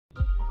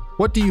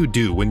What do you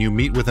do when you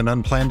meet with an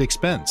unplanned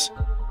expense?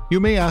 You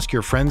may ask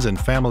your friends and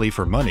family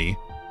for money,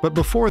 but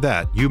before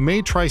that, you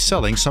may try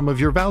selling some of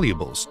your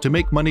valuables to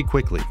make money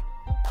quickly.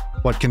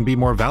 What can be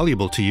more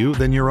valuable to you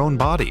than your own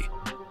body?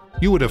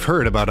 You would have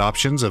heard about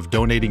options of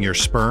donating your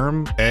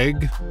sperm,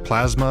 egg,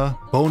 plasma,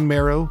 bone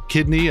marrow,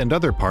 kidney, and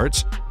other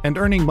parts, and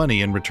earning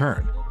money in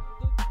return.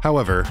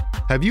 However,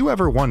 have you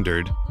ever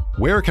wondered,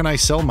 where can I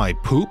sell my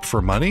poop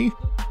for money?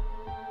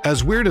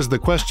 As weird as the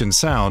question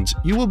sounds,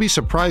 you will be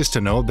surprised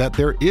to know that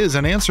there is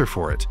an answer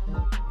for it.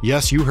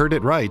 Yes, you heard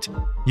it right.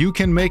 You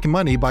can make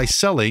money by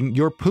selling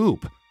your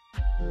poop.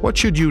 What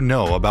should you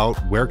know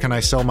about where can I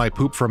sell my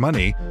poop for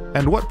money,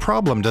 and what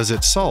problem does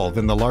it solve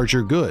in the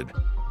larger good?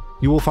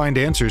 You will find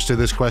answers to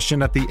this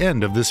question at the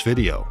end of this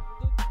video.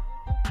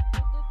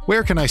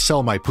 Where can I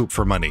sell my poop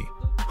for money?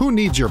 Who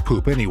needs your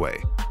poop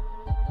anyway?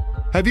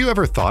 Have you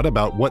ever thought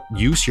about what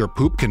use your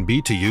poop can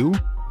be to you?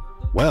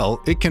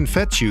 Well, it can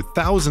fetch you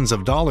thousands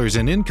of dollars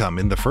in income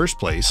in the first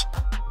place.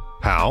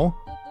 How?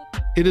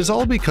 It is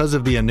all because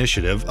of the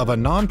initiative of a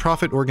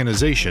non-profit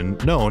organization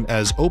known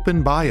as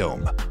Open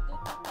Biome.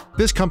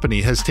 This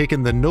company has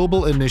taken the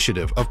noble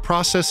initiative of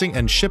processing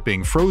and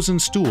shipping frozen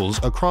stools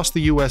across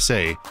the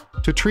USA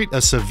to treat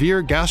a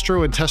severe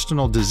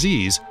gastrointestinal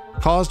disease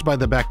caused by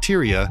the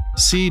bacteria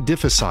C.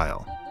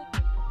 difficile.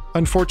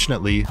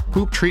 Unfortunately,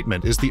 poop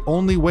treatment is the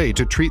only way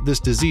to treat this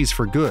disease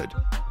for good,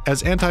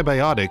 as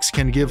antibiotics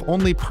can give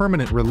only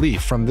permanent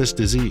relief from this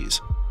disease.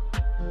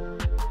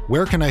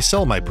 Where can I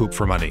sell my poop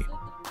for money?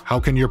 How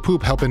can your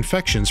poop help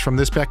infections from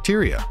this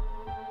bacteria?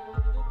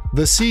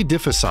 The C.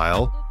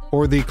 difficile,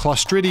 or the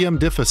Clostridium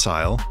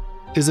difficile,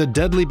 is a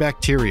deadly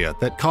bacteria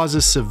that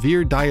causes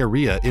severe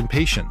diarrhea in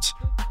patients.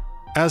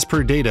 As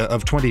per data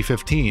of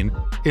 2015,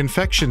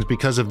 infections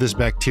because of this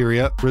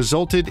bacteria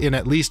resulted in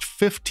at least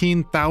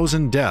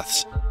 15,000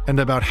 deaths and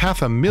about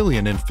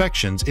 500,000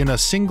 infections in a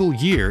single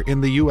year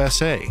in the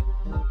USA.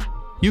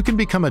 You can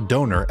become a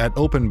donor at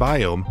Open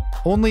Biome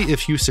only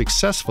if you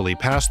successfully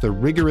pass the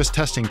rigorous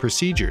testing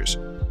procedures.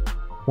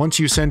 Once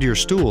you send your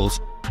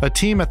stools, a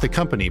team at the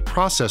company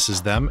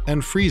processes them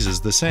and freezes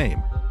the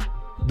same.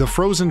 The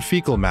frozen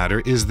fecal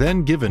matter is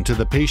then given to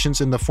the patients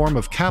in the form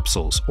of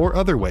capsules or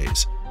other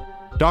ways.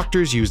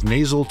 Doctors use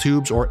nasal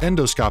tubes or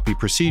endoscopy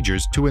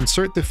procedures to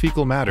insert the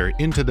fecal matter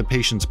into the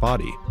patient's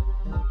body.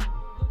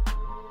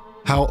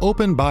 How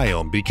Open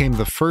Biome became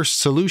the first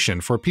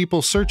solution for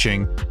people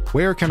searching,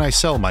 where can I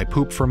sell my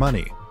poop for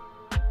money?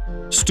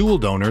 Stool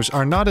donors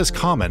are not as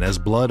common as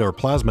blood or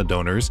plasma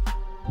donors.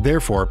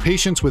 Therefore,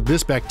 patients with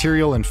this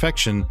bacterial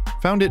infection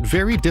found it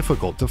very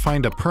difficult to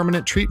find a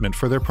permanent treatment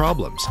for their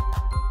problems.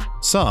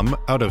 Some,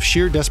 out of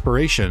sheer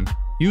desperation,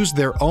 used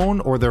their own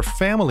or their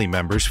family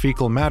members'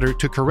 fecal matter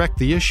to correct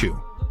the issue.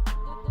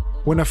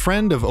 When a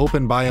friend of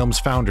Open Biome's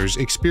founders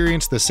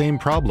experienced the same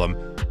problem,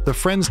 the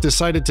friends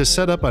decided to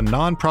set up a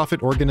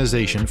non-profit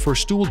organization for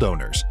stool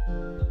donors.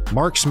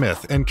 Mark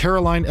Smith and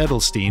Caroline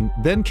Edelstein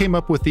then came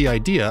up with the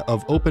idea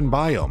of Open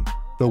Biome,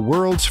 the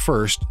world's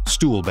first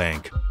stool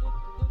bank.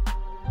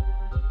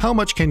 How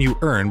much can you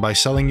earn by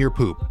selling your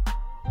poop?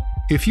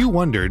 If you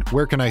wondered,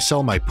 where can I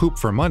sell my poop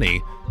for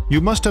money, you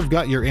must have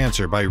got your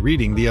answer by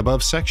reading the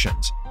above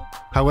sections.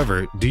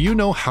 However, do you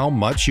know how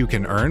much you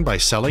can earn by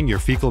selling your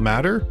fecal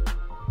matter?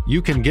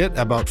 You can get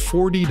about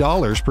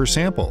 $40 per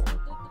sample.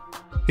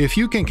 If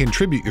you can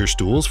contribute your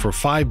stools for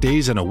 5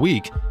 days in a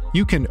week,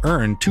 you can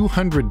earn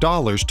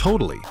 $200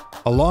 totally,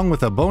 along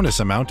with a bonus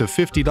amount of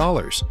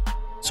 $50.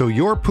 So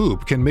your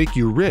poop can make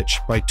you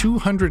rich by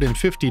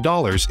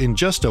 $250 in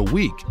just a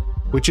week,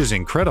 which is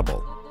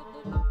incredible.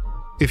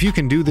 If you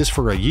can do this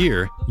for a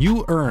year,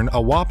 you earn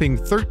a whopping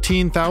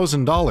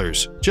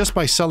 $13,000 just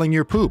by selling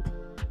your poop.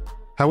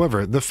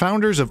 However, the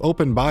founders of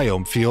Open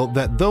Biome feel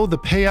that though the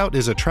payout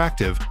is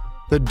attractive,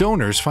 the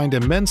donors find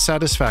immense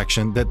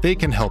satisfaction that they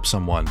can help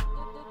someone.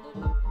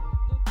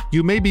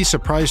 You may be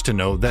surprised to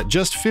know that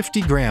just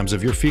 50 grams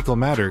of your fecal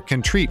matter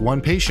can treat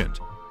one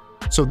patient.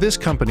 So this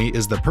company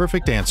is the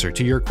perfect answer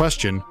to your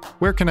question,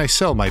 where can I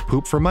sell my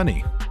poop for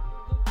money?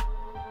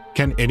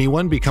 Can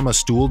anyone become a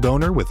stool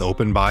donor with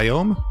Open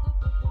Biome?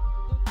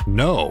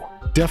 No,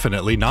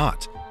 definitely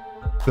not.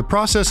 The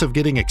process of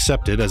getting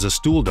accepted as a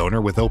stool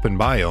donor with Open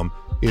Biome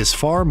is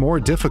far more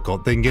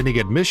difficult than getting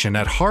admission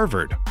at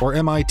Harvard or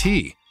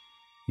MIT.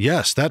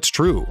 Yes, that's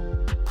true.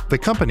 The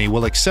company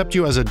will accept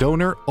you as a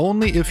donor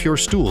only if your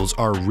stools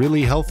are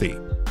really healthy.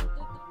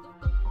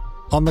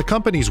 On the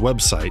company's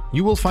website,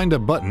 you will find a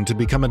button to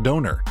become a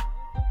donor.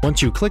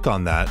 Once you click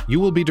on that, you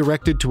will be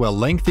directed to a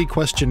lengthy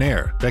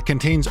questionnaire that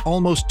contains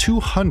almost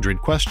 200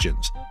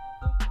 questions.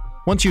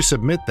 Once you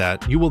submit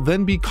that, you will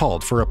then be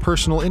called for a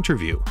personal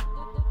interview.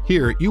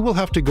 Here, you will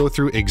have to go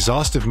through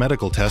exhaustive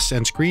medical tests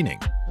and screening.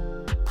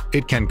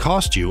 It can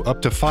cost you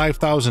up to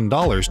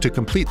 $5,000 to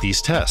complete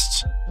these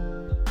tests.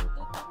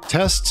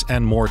 Tests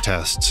and more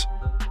tests.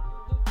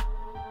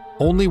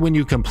 Only when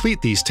you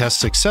complete these tests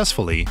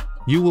successfully,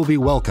 you will be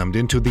welcomed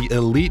into the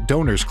elite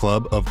donors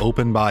club of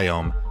Open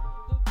Biome.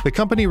 The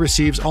company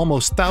receives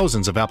almost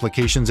thousands of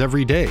applications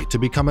every day to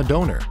become a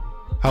donor.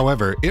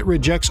 However, it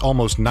rejects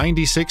almost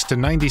 96 to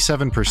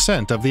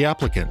 97% of the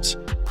applicants.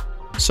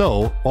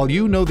 So, while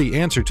you know the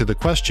answer to the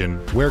question,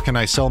 where can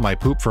I sell my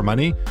poop for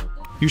money?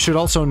 You should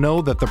also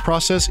know that the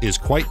process is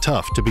quite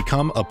tough to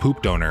become a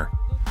poop donor.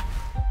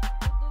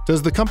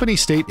 Does the company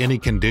state any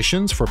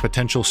conditions for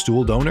potential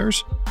stool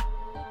donors?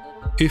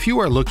 If you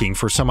are looking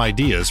for some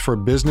ideas for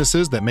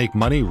businesses that make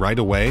money right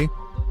away,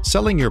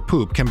 selling your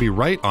poop can be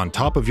right on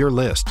top of your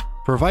list,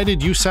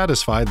 provided you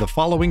satisfy the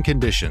following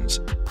conditions.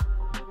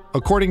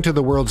 According to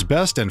the world's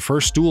best and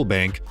first stool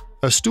bank,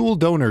 a stool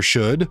donor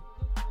should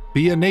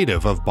be a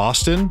native of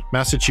Boston,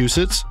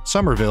 Massachusetts,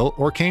 Somerville,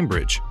 or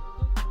Cambridge.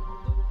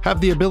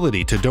 Have the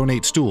ability to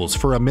donate stools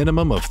for a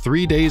minimum of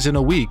 3 days in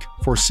a week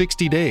for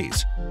 60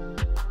 days.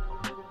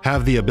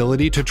 Have the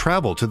ability to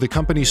travel to the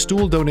company's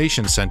stool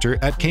donation center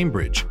at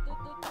Cambridge.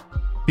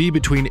 Be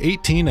between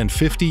 18 and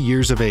 50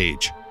 years of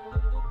age.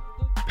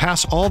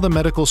 Pass all the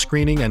medical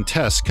screening and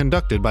tests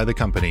conducted by the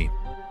company.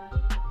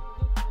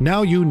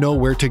 Now you know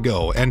where to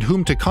go and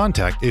whom to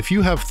contact if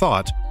you have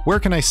thought, where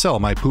can I sell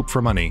my poop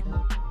for money?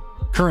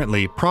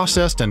 Currently,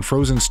 processed and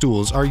frozen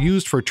stools are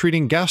used for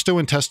treating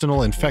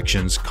gastrointestinal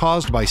infections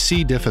caused by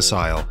C.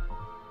 difficile.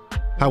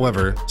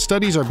 However,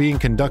 studies are being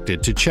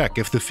conducted to check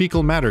if the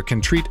fecal matter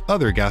can treat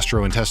other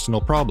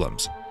gastrointestinal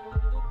problems.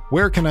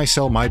 Where can I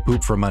sell my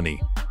poop for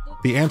money?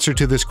 The answer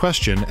to this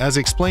question, as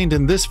explained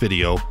in this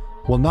video,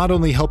 will not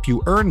only help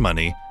you earn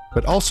money,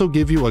 but also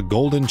give you a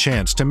golden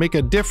chance to make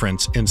a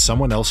difference in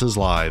someone else's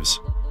lives.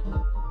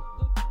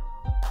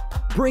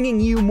 Bringing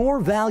you more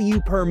value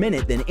per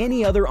minute than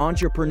any other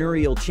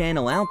entrepreneurial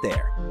channel out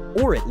there,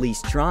 or at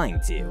least trying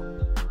to.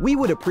 We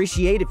would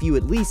appreciate if you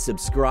at least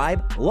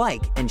subscribe,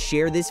 like, and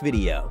share this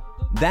video.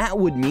 That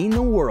would mean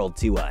the world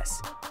to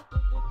us.